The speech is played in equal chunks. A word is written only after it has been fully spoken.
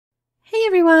Hey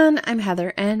everyone, I'm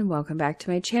Heather and welcome back to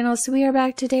my channel. So we are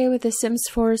back today with the Sims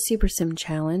 4 Super Sim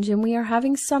Challenge, and we are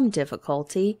having some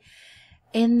difficulty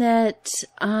in that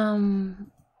Skyla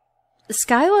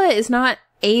is not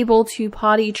able to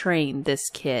potty train this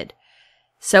kid.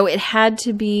 So it had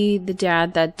to be the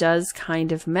dad that does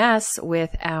kind of mess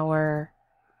with our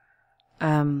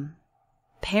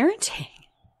parenting,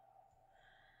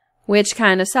 which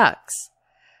kind of sucks.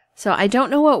 So I don't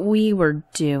know what we were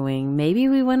doing. Maybe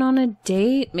we went on a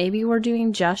date. Maybe we're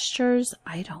doing gestures.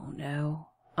 I don't know.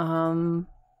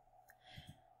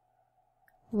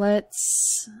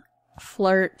 Let's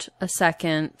flirt a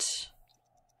second.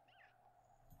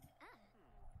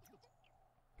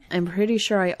 I'm pretty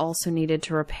sure I also needed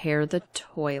to repair the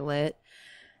toilet.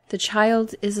 The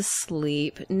child is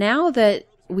asleep. Now that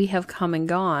we have come and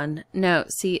gone. No,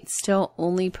 see, it's still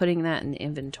only putting that in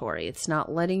inventory. It's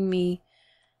not letting me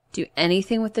do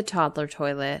anything with the toddler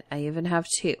toilet. I even have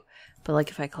two. But like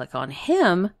if I click on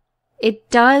him, it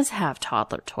does have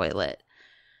toddler toilet.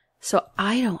 So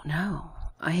I don't know.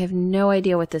 I have no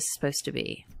idea what this is supposed to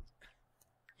be.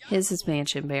 His is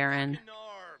Mansion Baron.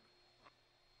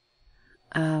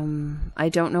 I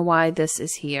don't know why this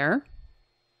is here.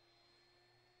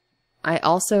 I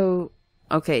also,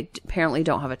 okay, apparently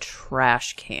don't have a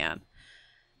trash can.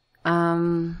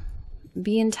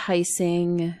 Be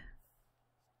enticing.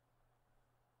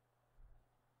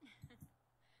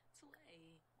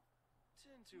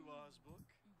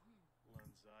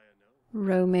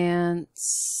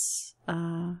 Romance,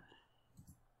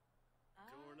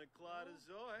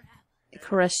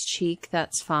 caress cheek,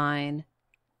 that's fine.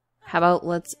 How about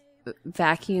let's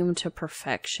vacuum to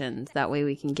perfection? That way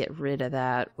we can get rid of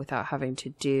that without having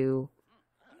to do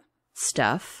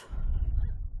stuff.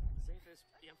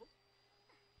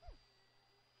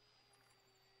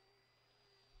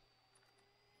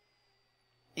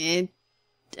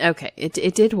 Okay,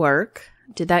 it did work.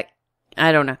 Did that?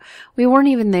 I don't know. We weren't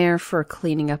even there for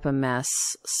cleaning up a mess,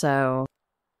 so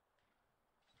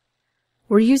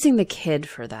we're using the kid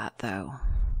for that, though.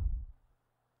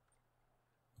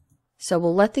 So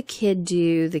we'll let the kid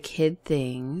do the kid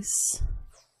things.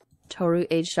 Toru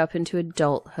aged up into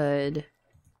adulthood.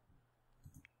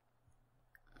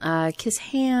 Kiss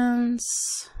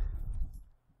hands.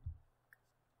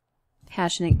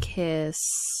 Passionate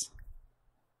kiss.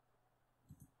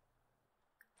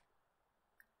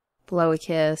 Blow a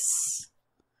kiss.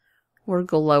 We're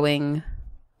glowing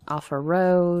off a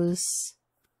rose.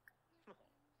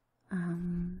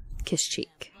 Kiss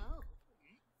cheek.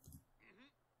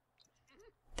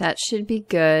 That should be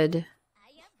good.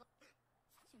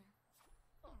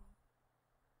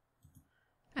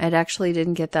 I actually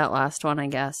didn't get that last one, I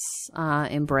guess.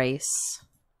 Embrace.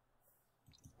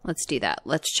 Let's do that.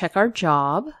 Let's check our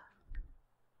job.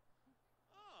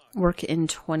 Work in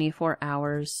 24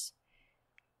 hours.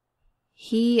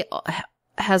 He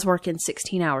has work in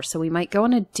 16 hours, so we might go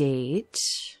on a date.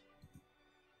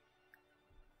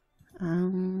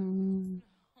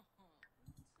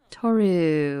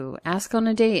 Toru, ask on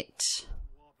a date.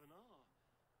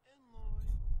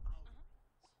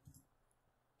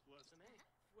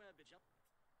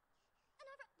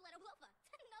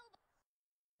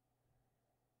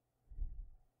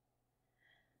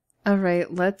 All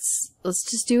right, let's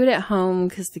just do it at home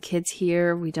because the kid's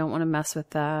here. We don't want to mess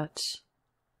with that.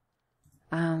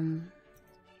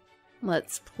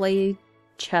 Let's play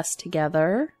chess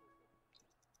together.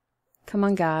 Come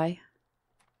on, guy.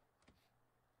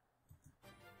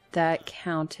 That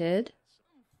counted.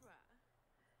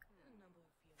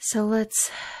 So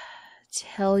let's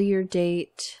tell your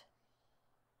date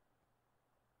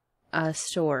a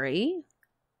story.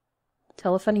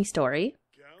 Tell a funny story.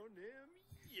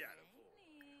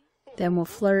 Then we'll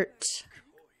flirt.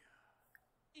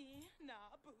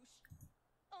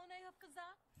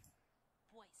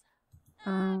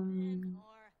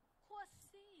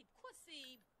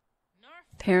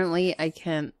 Apparently I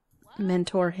can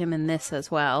mentor him in this as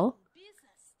well.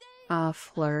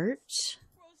 Flirt.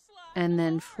 And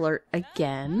then flirt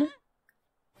again.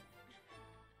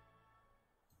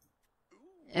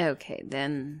 Okay,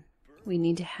 then we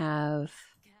need to have...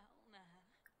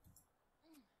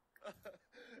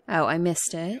 Oh, I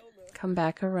missed it. Come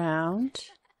back around.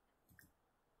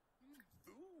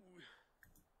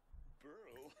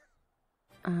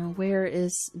 Where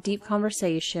is deep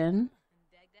conversation?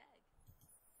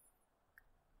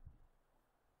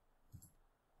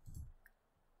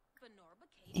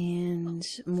 And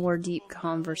more deep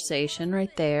conversation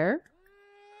right there.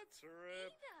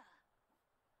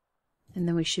 And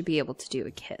then we should be able to do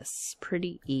a kiss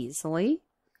pretty easily,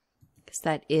 because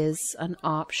that is an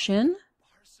option.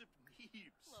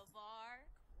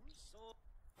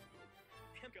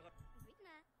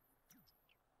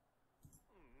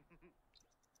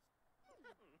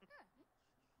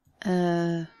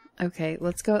 Okay,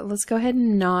 let's go ahead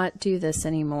and not do this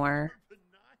anymore.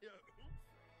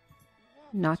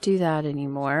 Not do that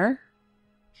anymore.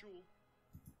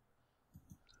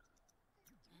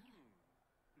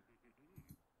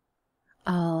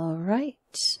 All right.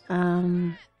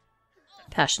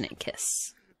 Passionate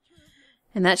kiss.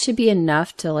 And that should be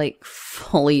enough to, like,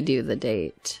 fully do the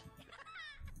date.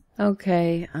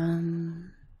 Okay,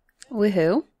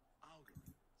 woohoo.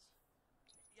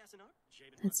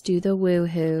 Let's do the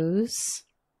woohoos.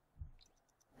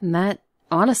 And that,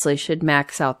 honestly, should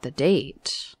max out the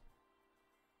date.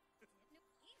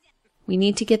 We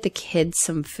need to get the kids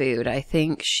some food. I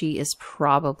think she is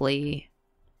probably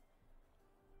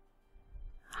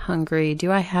hungry.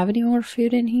 Do I have any more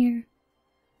food in here?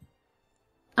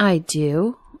 I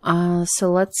do.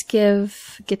 So let's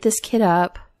get this kid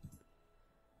up.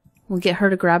 We'll get her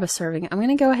to grab a serving. I'm going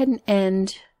to go ahead and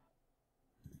end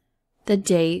the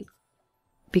date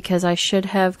because I should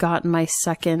have gotten my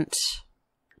second.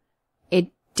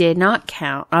 It did not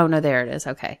count. Oh, no, there it is.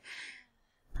 Okay.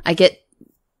 I get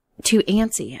too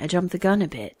antsy. I jumped the gun a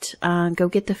bit. Go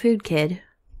get the food, kid.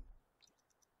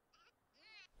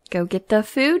 Go get the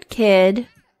food, kid.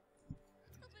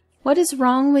 What is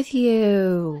wrong with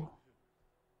you?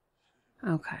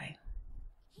 Okay.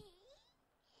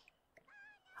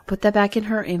 I'll put that back in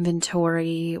her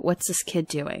inventory. What's this kid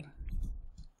doing?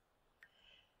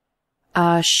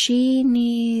 She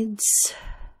needs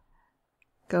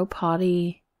go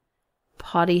potty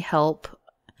help.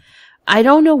 I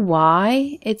don't know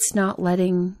why it's not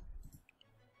letting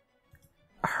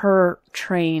her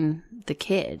train the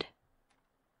kid.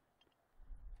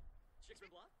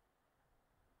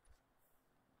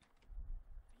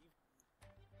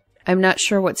 I'm not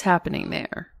sure what's happening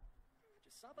there.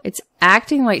 It's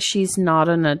acting like she's not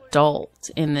an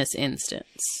adult in this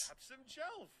instance.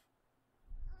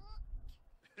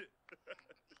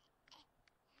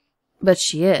 But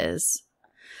she is.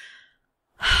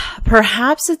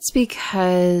 Perhaps it's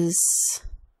because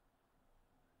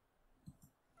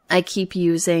I keep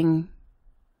using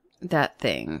that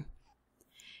thing.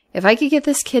 If I could get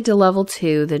this kid to level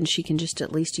 2, then she can just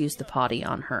at least use the potty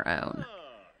on her own.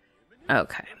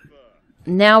 Okay.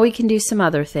 Now we can do some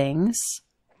other things.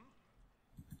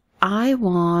 I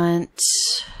want...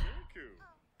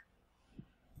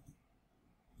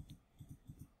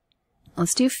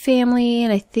 Let's do family,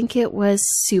 and I think it was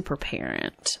super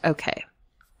parent. Okay.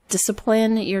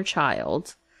 Discipline your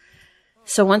child.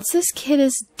 So once this kid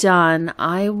is done,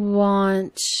 I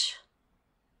want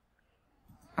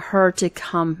her to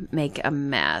come make a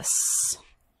mess.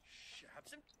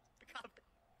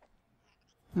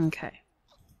 Okay.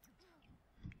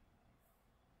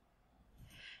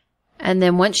 And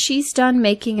then once she's done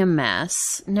making a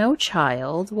mess, no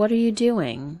child, what are you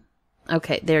doing?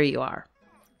 Okay, there you are.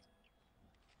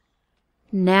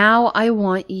 Now I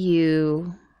want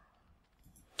you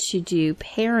to do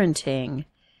parenting,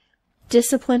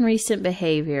 discipline recent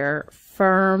behavior,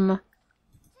 firm,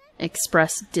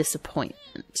 express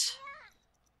disappointment.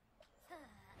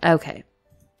 Okay.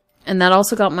 And that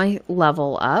also got my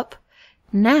level up.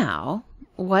 Now,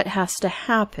 what has to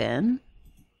happen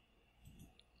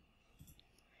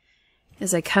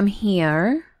is I come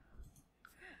here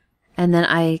and then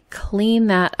I clean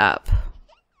that up.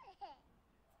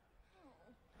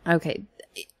 Okay,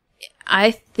 I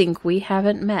think we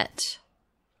haven't met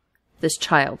this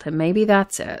child, and maybe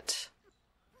that's it.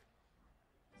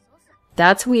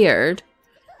 That's weird.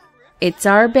 It's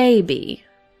our baby.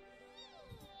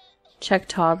 Check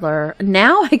toddler.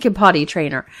 Now I can potty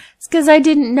train her. It's because I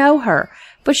didn't know her,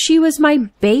 but she was my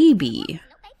baby.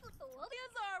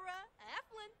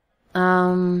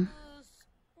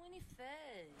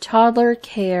 Toddler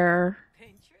care.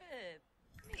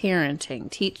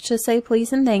 Parenting. Teach to say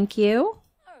please and thank you.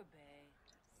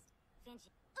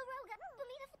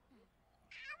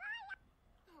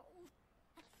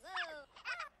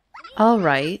 All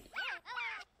right.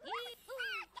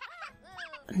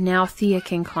 Now Thea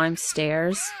can climb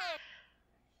stairs.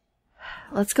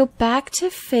 Let's go back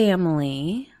to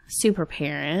family. Super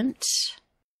parent.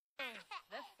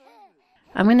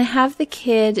 I'm going to have the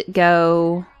kid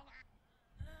go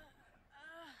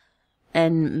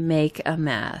and make a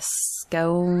mess.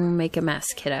 Go make a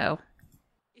mess, kiddo.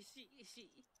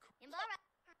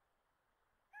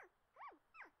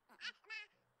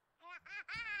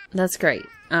 That's great.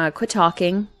 Quit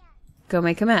talking. Go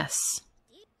make a mess.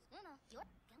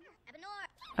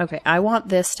 Okay, I want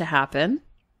this to happen.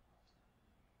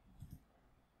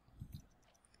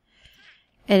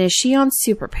 And is she on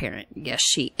super parent? Yes,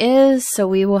 she is. So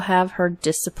we will have her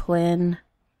discipline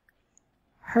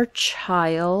her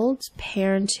child,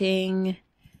 parenting,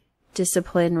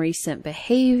 discipline, recent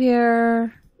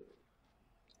behavior.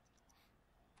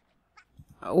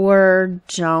 Or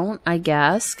don't, I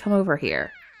guess. Come over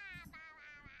here.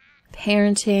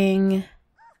 Parenting,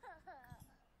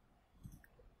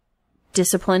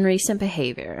 discipline, recent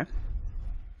behavior.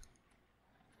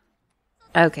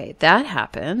 Okay, that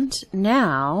happened.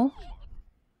 Now,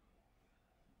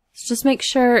 let's just make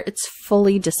sure it's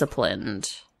fully disciplined.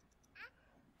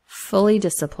 Fully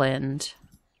disciplined.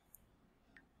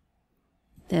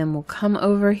 Then we'll come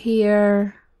over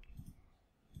here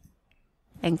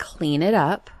and clean it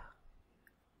up.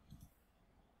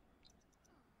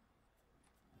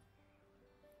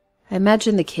 I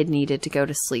imagine the kid needed to go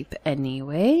to sleep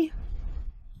anyway.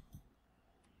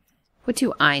 What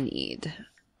do I need?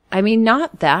 I mean,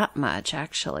 not that much,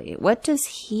 actually. What does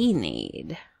he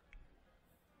need?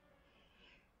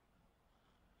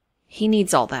 He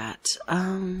needs all that.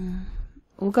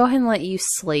 We'll go ahead and let you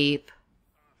sleep.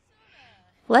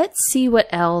 Let's see what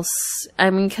else. I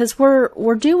mean, because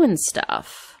we're doing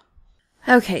stuff.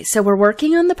 Okay, so we're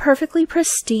working on the perfectly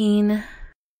pristine.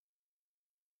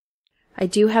 I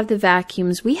do have the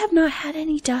vacuums. We have not had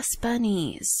any dust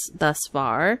bunnies thus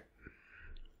far.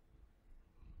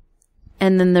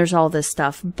 And then there's all this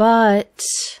stuff, but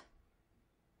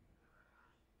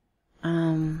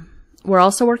we're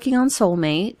also working on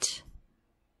soulmate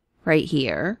right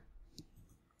here.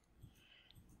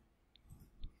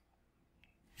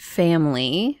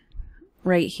 Family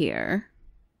right here.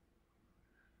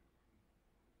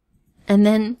 And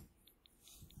then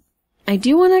I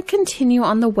do want to continue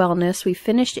on the wellness. We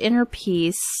finished inner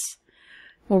peace.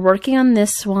 We're working on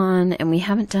this one, and we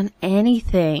haven't done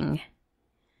anything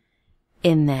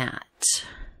in that.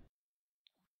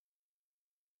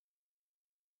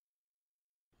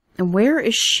 And where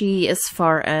is she as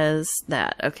far as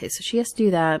that? Okay, so she has to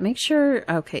do that. Make sure,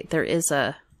 okay, there is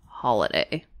a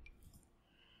holiday.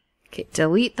 Okay,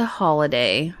 delete the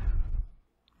holiday.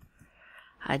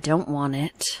 I don't want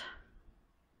it.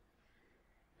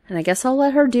 And I guess I'll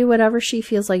let her do whatever she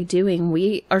feels like doing.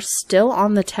 We are still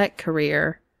on the tech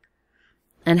career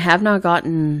and have not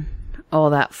gotten all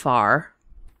that far.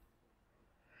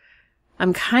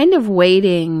 I'm kind of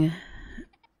waiting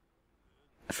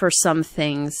for some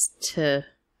things to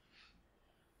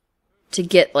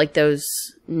get like those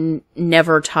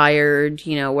never tired,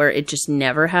 you know, where it just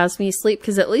never has me sleep.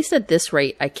 Because at least at this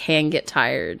rate, I can get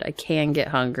tired. I can get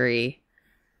hungry.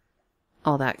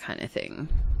 All that kind of thing.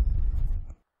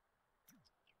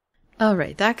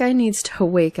 Alright, that guy needs to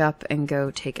wake up and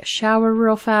go take a shower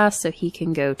real fast so he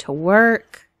can go to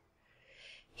work.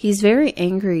 He's very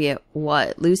angry at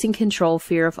what? Losing control,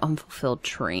 fear of unfulfilled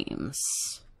dreams.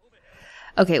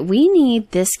 Okay, we need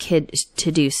this kid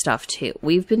to do stuff too.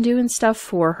 We've been doing stuff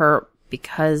for her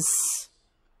because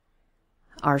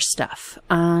our stuff.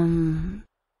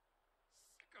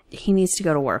 He needs to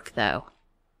go to work though.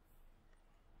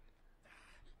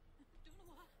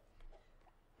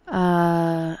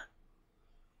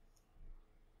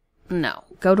 No,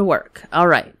 go to work. All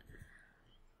right.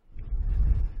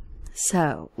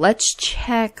 So, let's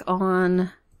check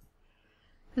on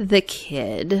the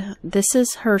kid. This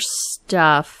is her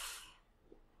stuff.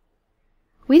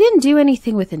 We didn't do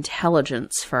anything with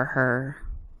intelligence for her.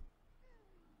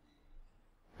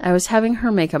 I was having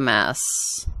her make a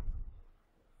mess.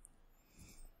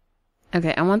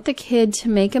 Okay, I want the kid to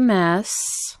make a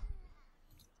mess.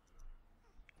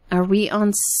 Are we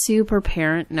on super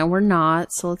parent? No, we're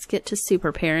not. So let's get to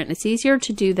super parent. It's easier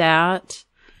to do that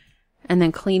and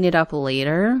then clean it up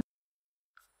later.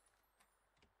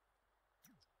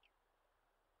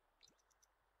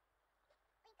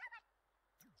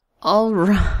 All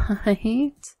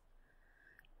right.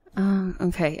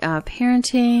 Okay.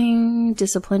 Parenting,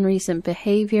 discipline, recent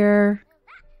behavior.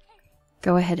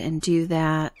 Go ahead and do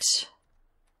that.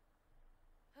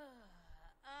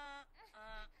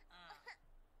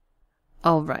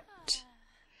 All right.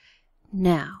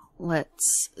 Now,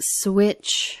 let's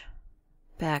switch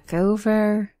back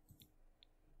over.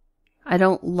 I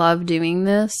don't love doing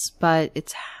this, but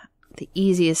it's the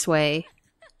easiest way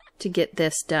to get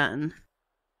this done.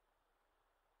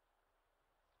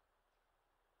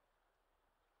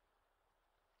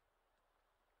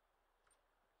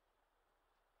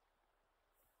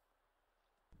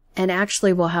 And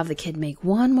actually, we'll have the kid make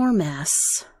one more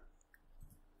mess.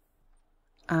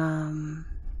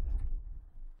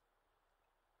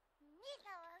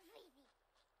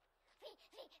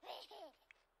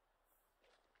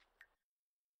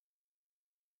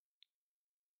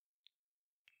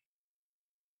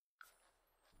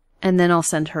 And then I'll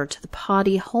send her to the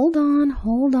potty. Hold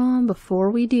on.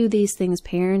 Before we do these things,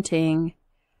 parenting.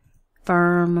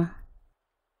 Firm.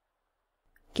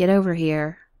 Get over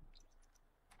here.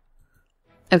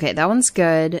 Okay, that one's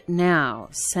good. Now,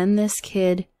 send this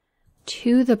kid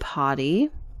to the potty.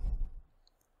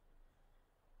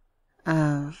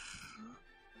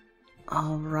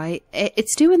 Alright.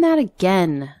 It's doing that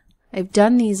again. I've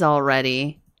done these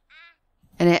already.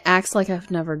 And it acts like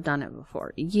I've never done it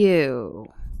before.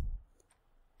 You.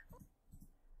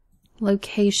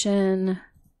 Location.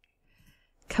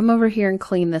 Come over here and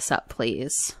clean this up,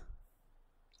 please.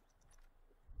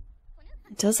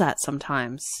 It does that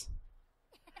sometimes.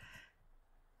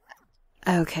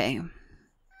 Okay.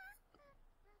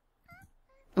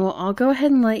 Well, I'll go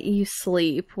ahead and let you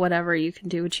sleep. Whatever, you can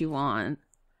do what you want.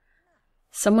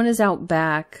 Someone is out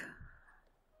back.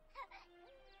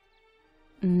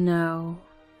 No.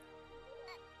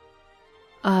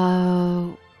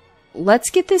 Let's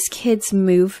get this kid's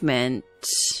movement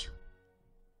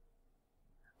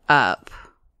up.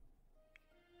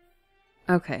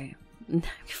 Okay.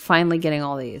 Finally getting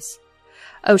all these.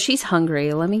 Oh, she's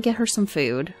hungry. Let me get her some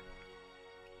food.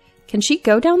 Can she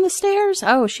go down the stairs?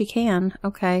 Oh, she can.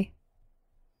 Okay.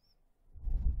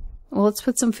 Well, let's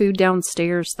put some food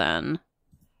downstairs then.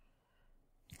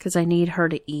 Because I need her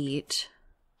to eat.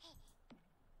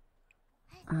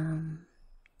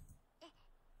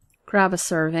 Grab a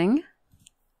serving.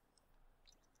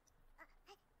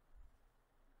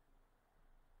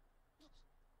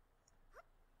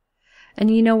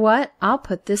 And you know what? I'll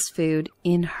put this food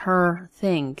in her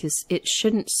thing because it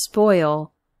shouldn't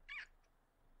spoil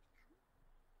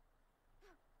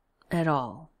at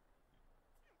all.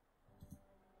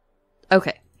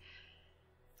 Okay.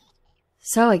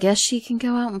 So I guess she can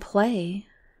go out and play.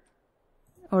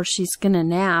 Or she's gonna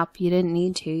nap. You didn't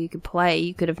need to. You could play.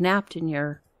 You could have napped in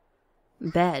your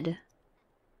bed.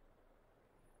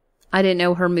 I didn't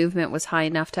know her movement was high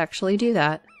enough to actually do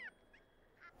that.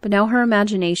 But now her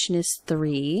imagination is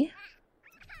 3.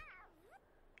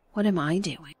 What am I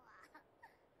doing?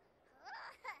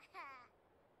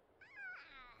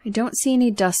 I don't see any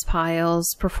dust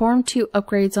piles. Perform 2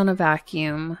 upgrades on a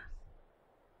vacuum.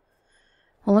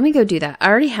 Well, let me go do that. I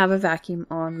already have a vacuum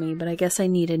on me, but I guess I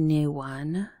need a new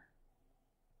one.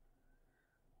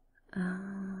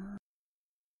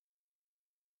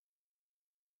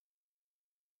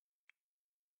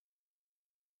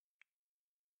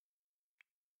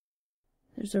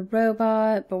 There's a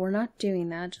robot, but we're not doing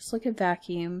that. Just look at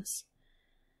vacuums.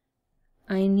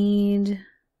 I need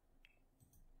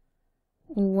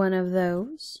one of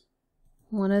those.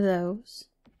 One of those.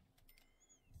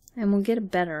 And we'll get a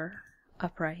better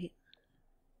upright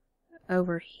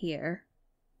over here.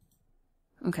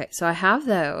 Okay, so I have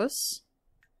those.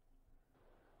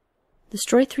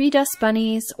 Destroy 3 dust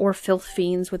bunnies or filth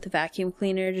fiends with the vacuum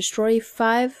cleaner. Destroy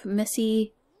 5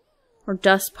 messy or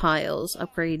dust piles.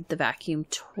 Upgrade the vacuum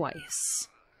twice.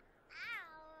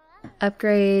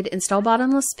 Upgrade, install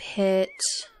bottomless pit.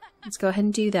 Let's go ahead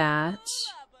and do that.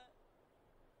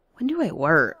 When do I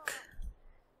work?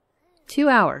 2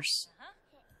 hours.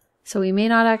 So we may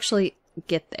not actually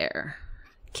get there.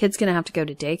 Kid's gonna have to go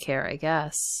to daycare, I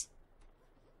guess.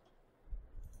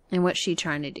 And what's she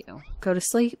trying to do? Go to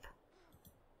sleep?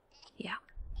 Yeah.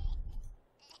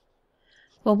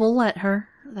 Well, we'll let her.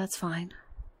 That's fine.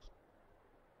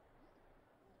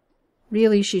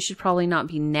 Really, she should probably not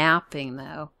be napping,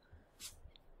 though.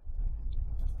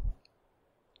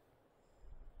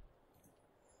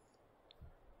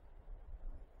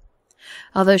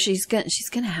 Although she's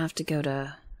gonna have to go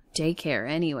to daycare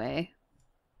anyway.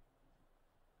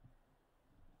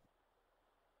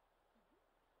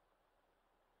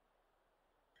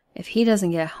 If he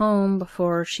doesn't get home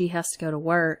before she has to go to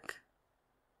work,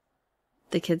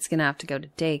 the kid's gonna have to go to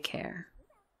daycare.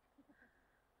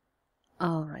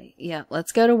 Alright, yeah,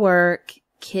 let's go to work.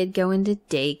 Kid going to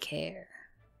daycare.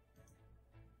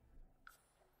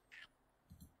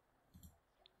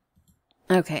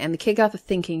 Okay, and the kid got the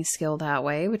thinking skill that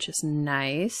way, which is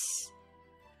nice.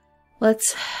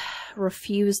 Let's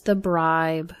refuse the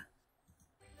bribe.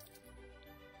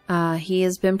 He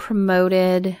has been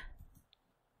promoted.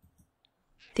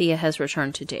 Thea has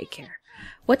returned to daycare.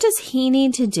 What does he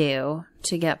need to do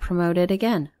to get promoted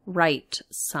again? Write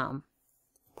some.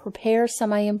 Prepare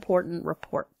semi-important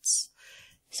reports.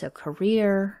 So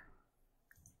career.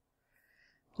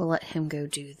 We'll let him go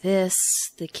do this.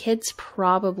 The kid's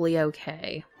probably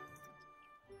okay.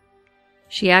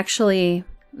 She actually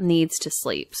needs to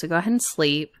sleep. So go ahead and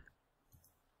sleep.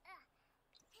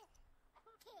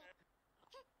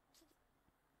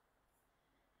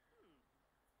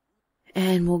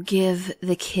 And we'll give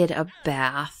the kid a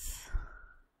bath.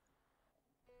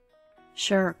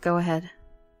 Sure, go ahead.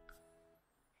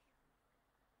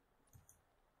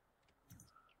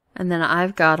 And then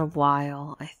I've got a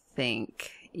while, I think.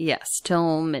 Yes,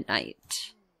 till midnight.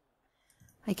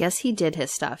 I guess he did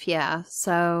his stuff, yeah.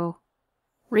 So,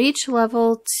 reach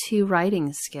level 2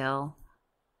 writing skill.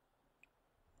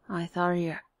 I thought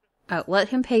you... Oh, let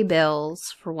him pay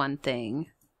bills, for one thing.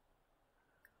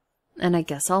 And I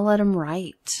guess I'll let him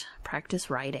write. Practice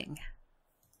writing.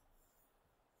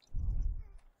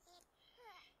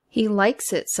 He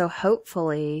likes it, so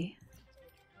hopefully...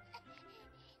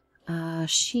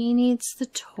 she needs the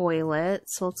toilet,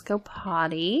 so let's go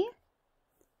potty.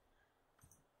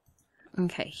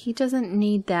 Okay, he doesn't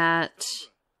need that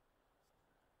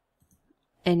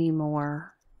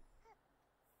anymore.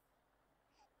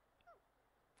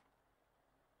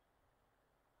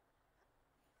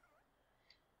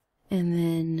 And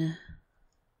then,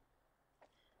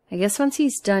 I guess once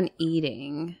he's done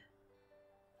eating,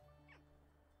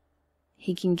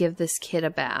 he can give this kid a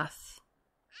bath.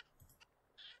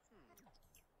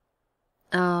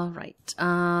 Alright,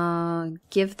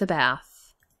 give the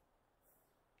bath.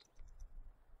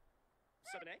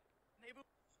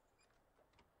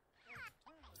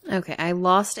 Okay, I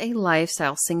lost a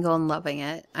lifestyle, single and loving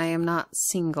it. I am not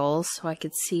single, so I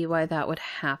could see why that would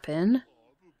happen.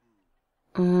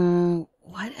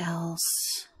 What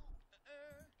else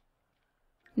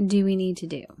do we need to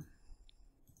do?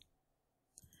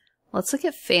 Let's look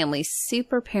at family.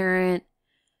 Super parent.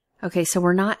 Okay, so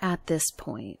we're not at this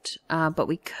point, but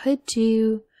we could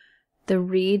do the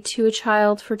read to a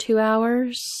child for 2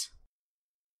 hours.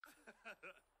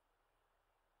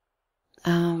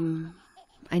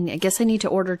 I guess I need to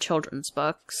order children's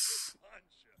books.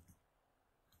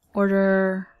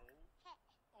 Order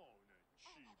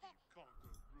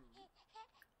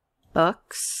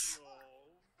books.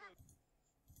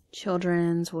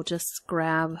 Children's, we'll just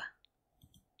grab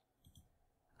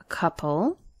a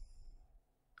couple.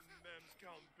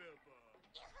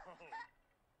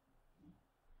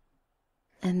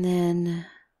 And then,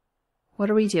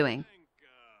 what are we doing?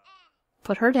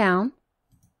 Put her down.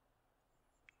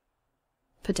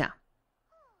 Put down.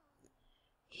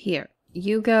 Here,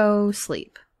 you go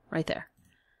sleep. Right there.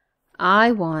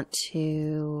 I want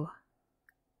to...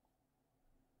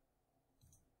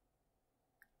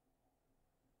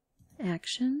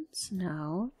 Actions?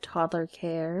 No. Toddler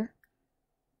care.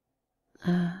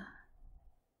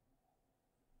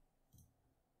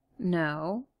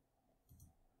 No.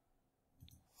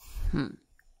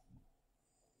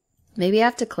 Maybe I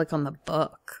have to click on the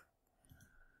book.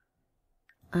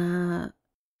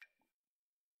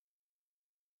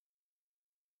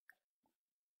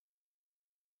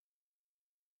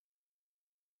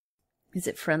 Is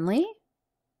it friendly?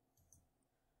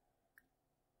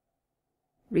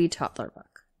 Read toddler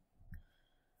book.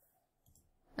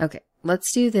 Okay,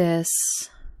 let's do this.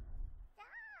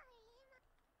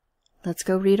 Let's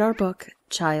go read our book,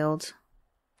 child.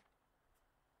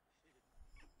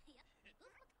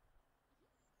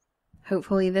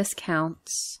 Hopefully this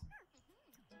counts.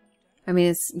 I mean,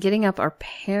 it's getting up our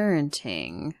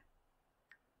parenting.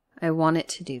 I want it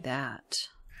to do that.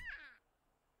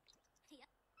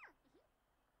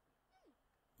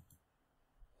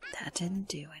 That didn't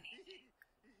do anything.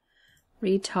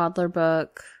 Read toddler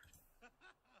book.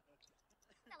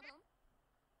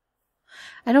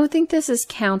 I don't think this is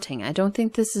counting. I don't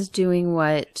think this is doing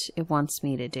what it wants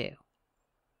me to do.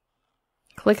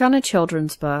 Click on a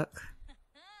children's book.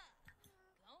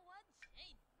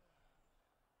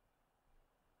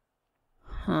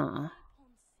 Huh.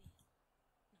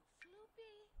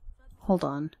 Hold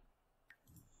on.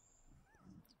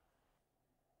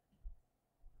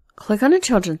 Click on a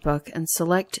children's book and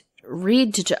select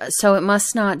read to... So it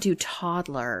must not do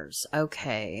toddlers.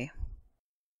 Okay.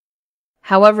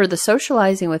 However, the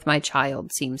socializing with my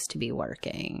child seems to be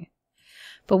working.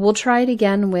 But we'll try it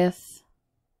again with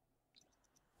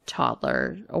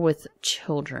toddler or with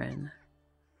children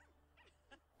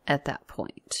at that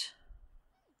point.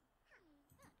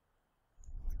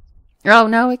 Oh,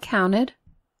 no, it counted.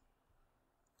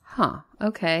 Huh,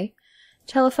 okay.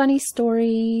 Tell a funny story,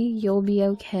 you'll be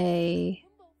okay.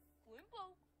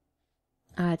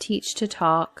 Teach to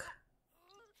talk.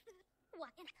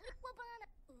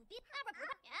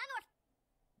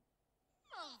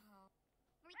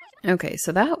 Okay,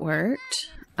 so that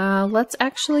worked. Let's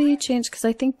actually change, because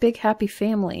I think Big Happy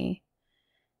Family.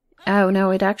 Oh,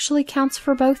 no, it actually counts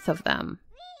for both of them.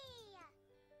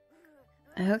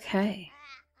 Okay.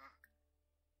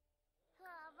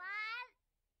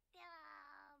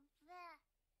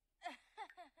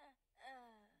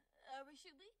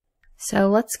 So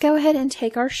let's go ahead and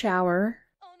take our shower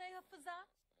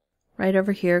right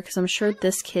over here because I'm sure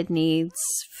this kid needs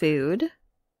food.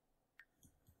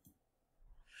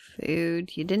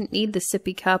 Food. You didn't need the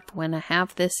sippy cup when I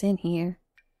have this in here.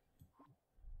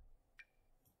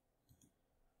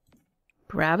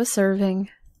 Grab a serving.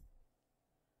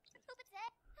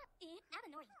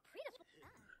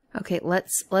 Okay,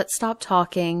 let's stop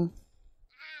talking.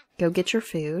 Go get your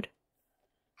food.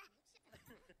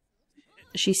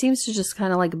 She seems to just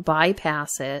kind of like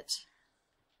bypass it.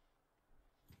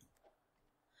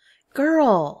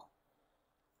 Girl!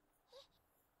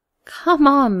 Come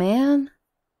on, man.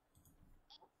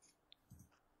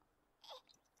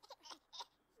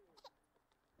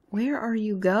 Where are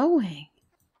you going?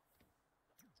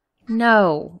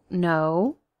 No,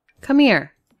 no. Come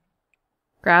here.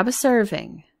 Grab a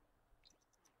serving.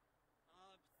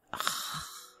 Ugh.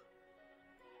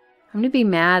 I'm gonna be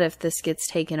mad if this gets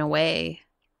taken away.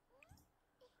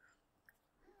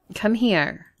 Come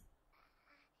here.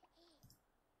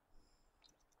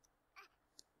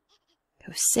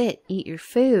 Go sit, eat your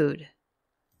food.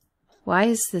 Why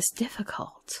is this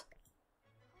difficult?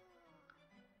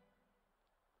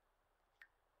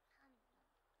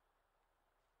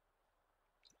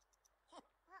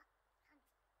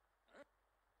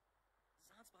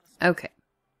 Okay.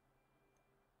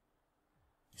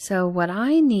 So what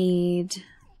I need,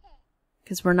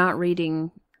 because we're not reading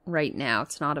right now,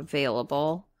 it's not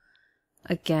available.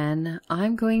 Again,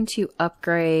 I'm going to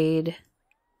upgrade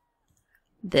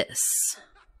this.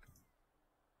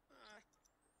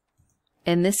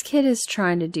 And this kid is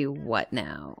trying to do what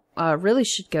now? Really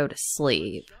should go to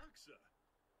sleep.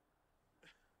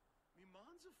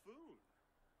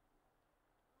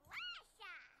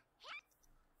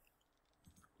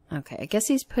 Okay, I guess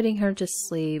he's putting her to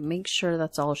sleep. Make sure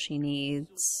that's all she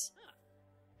needs.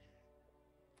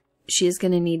 She's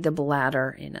going to need the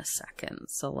bladder in a second.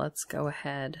 So let's go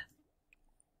ahead.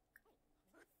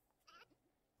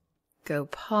 Go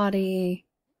potty.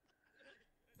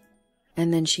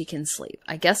 And then she can sleep.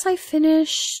 I guess I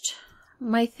finished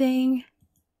my thing.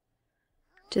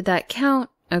 Did that count?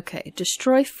 Okay,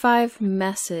 destroy 5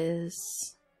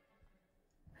 messes.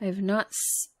 I have not...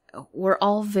 We're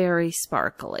all very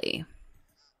sparkly.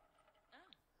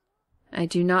 I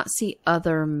do not see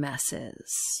other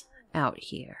messes out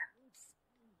here.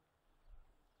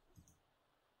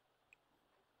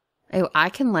 Oh, I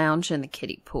can lounge in the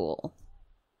kiddie pool.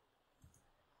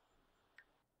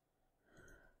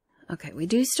 Okay, we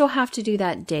do still have to do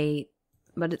that date,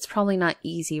 but it's probably not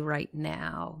easy right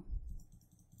now.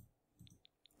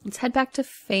 Let's head back to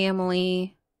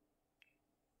family.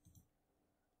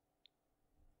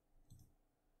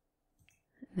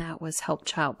 That was help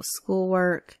child with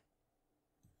schoolwork.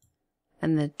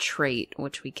 And the trait,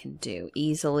 which we can do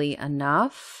easily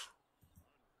enough.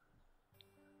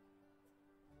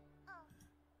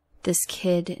 This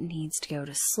kid needs to go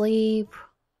to sleep.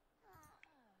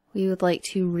 We would like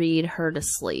to read her to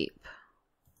sleep.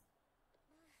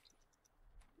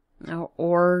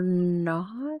 Or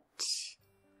not?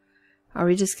 Are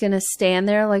we just going to stand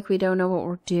there like we don't know what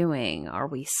we're doing? Are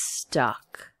we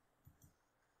stuck?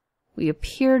 We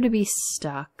appear to be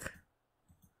stuck.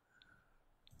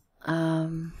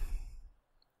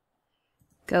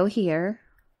 Go here.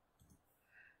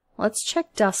 Let's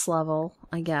check dust level,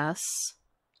 I guess.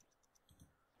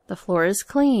 The floor is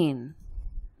clean.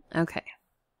 Okay.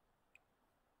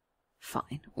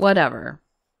 Fine. Whatever.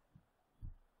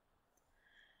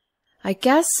 I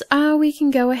guess we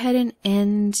can go ahead and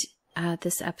end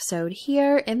this episode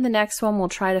here. In the next one, we'll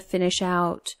try to finish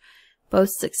out both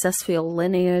successful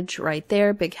lineage right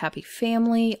there. Big happy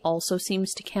family also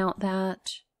seems to count that.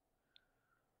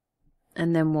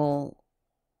 And then we'll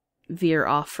veer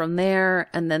off from there.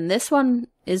 And then this one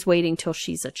is waiting till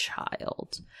she's a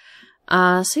child.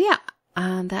 So yeah,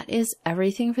 that is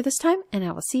everything for this time. And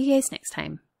I will see you guys next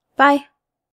time. Bye.